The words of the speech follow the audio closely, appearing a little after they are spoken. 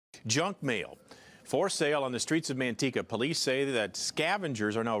Junk mail for sale on the streets of Manteca. Police say that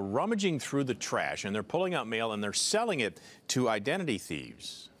scavengers are now rummaging through the trash and they're pulling out mail and they're selling it to identity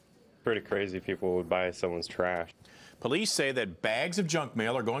thieves. Pretty crazy people would buy someone's trash. Police say that bags of junk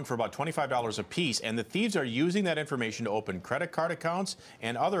mail are going for about $25 a piece, and the thieves are using that information to open credit card accounts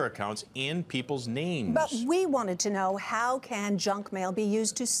and other accounts in people's names. But we wanted to know, how can junk mail be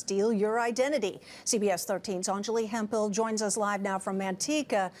used to steal your identity? CBS 13's Anjali Hempel joins us live now from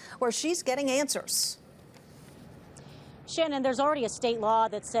Manteca, where she's getting answers. Shannon, there's already a state law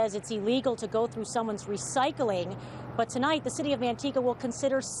that says it's illegal to go through someone's recycling. But tonight, the city of Manteca will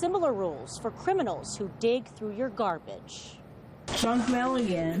consider similar rules for criminals who dig through your garbage. Junk mail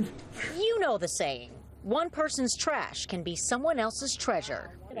again. You know the saying, one person's trash can be someone else's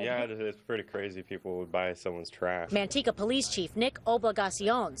treasure. Yeah, it's pretty crazy people would buy someone's trash. Manteca Police Chief Nick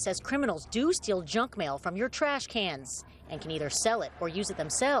Obligacion says criminals do steal junk mail from your trash cans and can either sell it or use it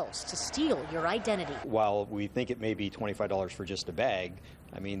themselves to steal your identity. While we think it may be $25 for just a bag,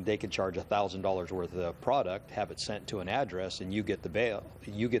 I mean, they could charge $1,000 worth of product, have it sent to an address, and you get the mail,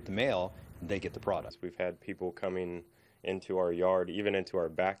 and they get the product. We've had people coming into our yard, even into our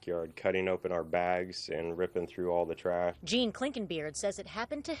backyard, cutting open our bags and ripping through all the trash. Gene Klinkenbeard says it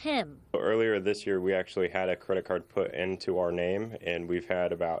happened to him. Earlier this year, we actually had a credit card put into our name, and we've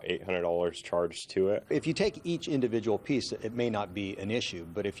had about $800 charged to it. If you take each individual piece, it may not be an issue,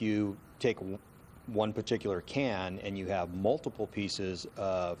 but if you take one particular can and you have multiple pieces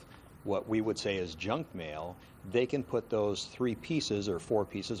of what we would say is junk mail, they can put those 3 pieces or 4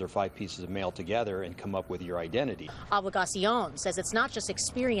 pieces or 5 pieces of mail together and come up with your identity. Obligacion says it's not just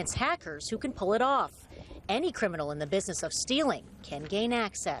experienced hackers who can pull it off. Any criminal in the business of stealing can gain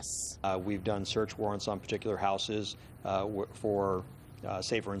access. We've done search warrants on particular houses for,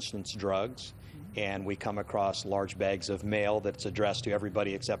 say for instance, drugs. And we come across large bags of mail that's addressed to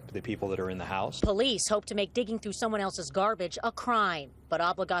everybody except the people that are in the house. Police hope to make digging through someone else's garbage a crime, but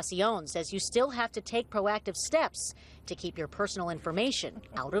Obligacion says you still have to take proactive steps to keep your personal information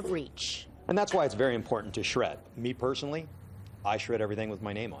out of reach. And that's why it's very important to shred. Me personally, I shred everything with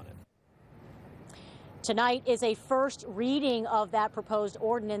my name on it. Tonight is a first reading of that proposed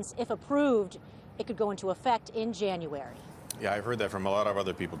ordinance. If approved, it could go into effect in January. Yeah, I've heard that from a lot of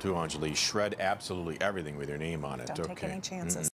other people too, Anjali. Shred absolutely everything with your name on it. Don't take any chances.